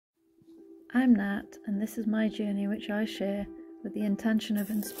I'm Nat, and this is my journey which I share with the intention of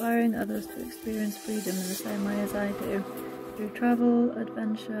inspiring others to experience freedom in the same way as I do, through travel,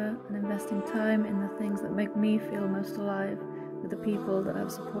 adventure, and investing time in the things that make me feel most alive with the people that have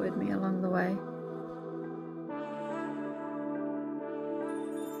supported me along the way.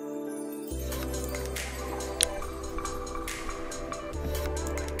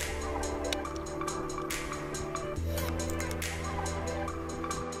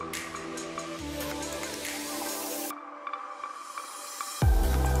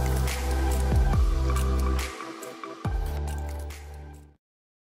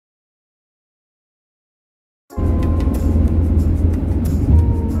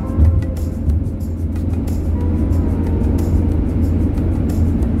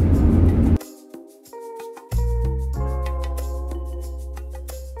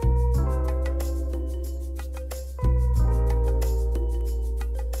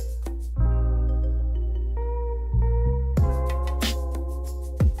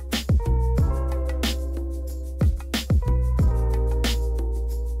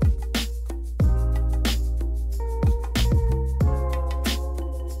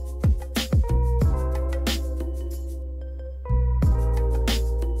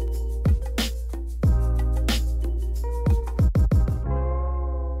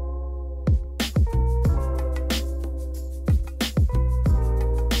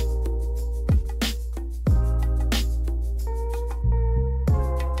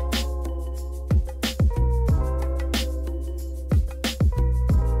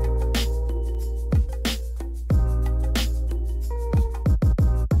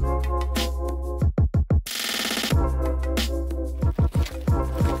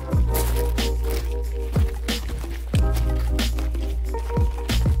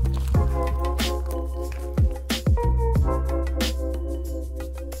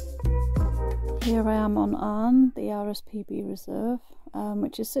 Here I am on Arne, the RSPB Reserve,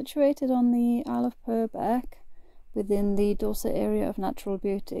 which is situated on the Isle of Purbeck within the Dorset area of natural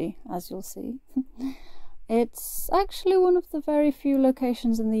beauty, as you'll see. It's actually one of the very few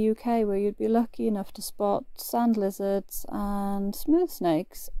locations in the UK where you'd be lucky enough to spot sand lizards and smooth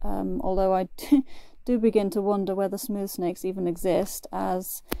snakes, although I do begin to wonder whether smooth snakes even exist,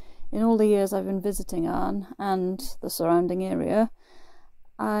 as in all the years I've been visiting Arne and the surrounding area,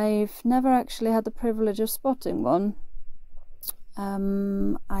 I've never actually had the privilege of spotting one.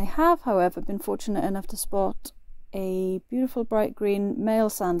 I have, however, been fortunate enough to spot a beautiful bright green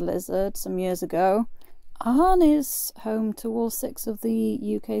male sand lizard some years ago. Arne is home to all 6 of the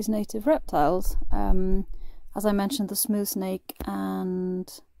UK's native reptiles. As I mentioned, the smooth snake and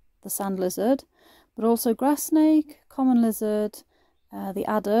the sand lizard, but also grass snake, common lizard, the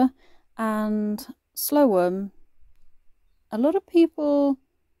adder, and slowworm. A lot of people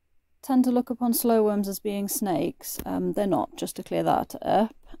tend to look upon slowworms as being snakes. They're not, just to clear that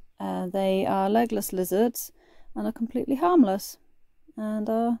up. They are legless lizards and are completely harmless and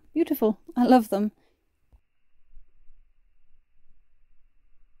are beautiful. I love them.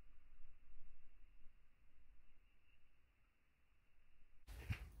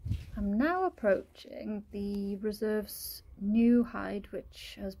 I'm now approaching the reserve's new hide,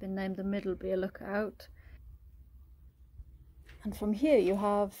 which has been named the Middlebeer Lookout. And from here you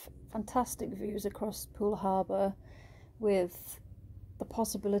have fantastic views across Poole Harbour, with the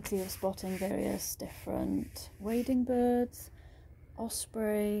possibility of spotting various different wading birds,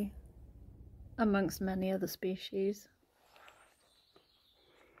 osprey, amongst many other species.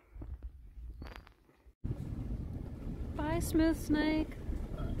 Bye, smooth snake.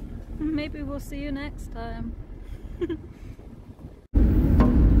 Maybe we'll see you next time.